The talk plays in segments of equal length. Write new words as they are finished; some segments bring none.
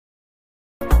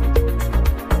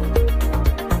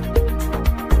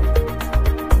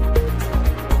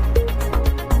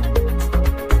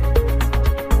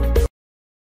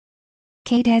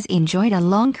Kate has enjoyed a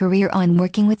long career on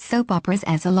working with soap operas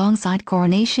as alongside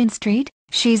Coronation Street.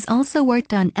 She's also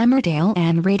worked on Emmerdale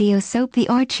and radio soap The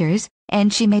Archers,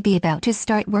 and she may be about to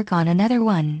start work on another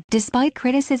one. Despite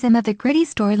criticism of the gritty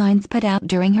storylines put out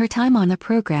during her time on the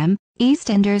program,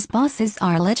 EastEnders bosses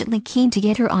are allegedly keen to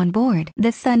get her on board.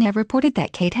 The Sun have reported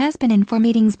that Kate has been in for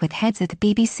meetings with heads of the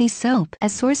BBC soap. A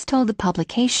source told the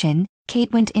publication,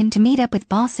 Kate went in to meet up with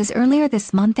bosses earlier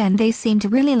this month and they seem to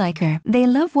really like her. They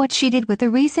love what she did with the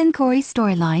recent Corrie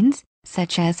storylines,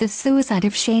 such as the suicide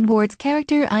of Shane Ward's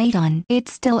character Aidan.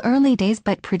 It's still early days,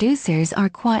 but producers are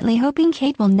quietly hoping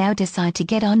Kate will now decide to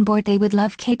get on board. They would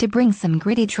love Kate to bring some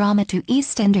gritty drama to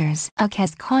EastEnders. UK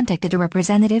has contacted a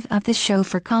representative of the show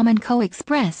for comment.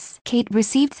 Express. Kate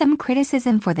received some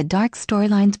criticism for the dark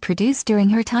storylines produced during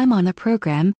her time on the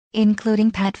program,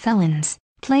 including Pat Felon's,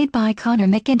 played by Connor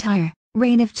McIntyre,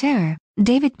 Reign of Terror,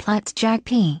 David Platt's Jack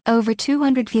P. Over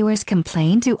 200 viewers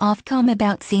complained to Ofcom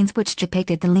about scenes which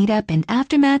depicted the lead-up and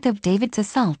aftermath of David's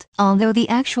assault, although the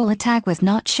actual attack was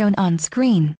not shown on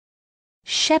screen.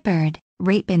 Shepherd,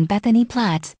 rape in Bethany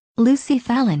Platts, Lucy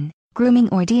Fallon, grooming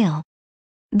ordeal.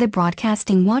 The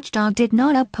broadcasting watchdog did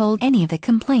not uphold any of the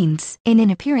complaints. In an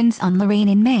appearance on Lorraine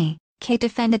in May, Kate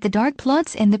defended the dark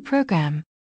plots in the program.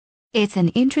 "It's an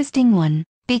interesting one,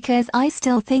 because I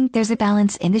still think there's a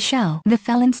balance in the show. The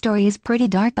Felon story is pretty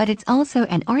dark, but it's also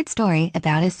an art story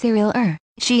about a serial killer,"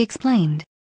 she explained.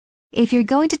 "If you're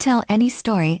going to tell any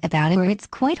story about her, it's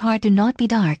quite hard to not be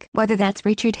dark. Whether that's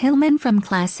Richard Hillman from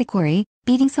classic Corrie,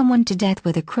 beating someone to death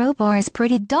with a crowbar is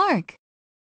pretty dark."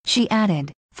 She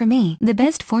added, "For me, the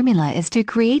best formula is to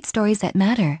create stories that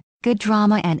matter, good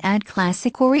drama, and add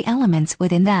classic Corrie elements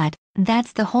within that.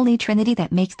 That's the holy trinity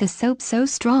that makes the soap so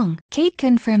strong." Kate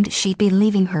confirmed she'd be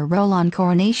leaving her role on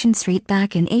Coronation Street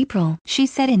back in April. She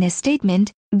said in a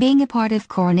statement, "Being a part of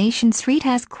Coronation Street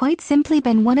has quite simply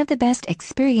been one of the best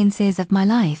experiences of my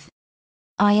life.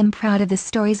 I am proud of the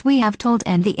stories we have told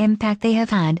and the impact they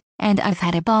have had, and I've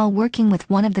had a ball working with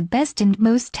one of the best and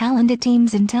most talented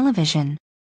teams in television.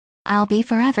 I'll be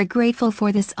forever grateful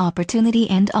for this opportunity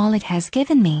and all it has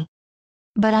given me.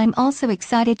 But I'm also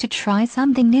excited to try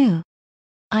something new.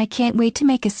 I can't wait to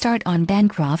make a start on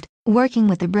Bancroft, working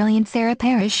with the brilliant Sarah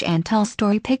Parish and Tall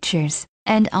Story Pictures,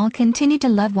 and I'll continue to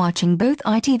love watching both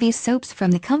ITV soaps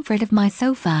from the comfort of my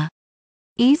sofa."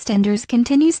 EastEnders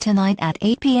continues tonight at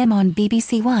 8 p.m. on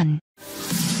BBC One.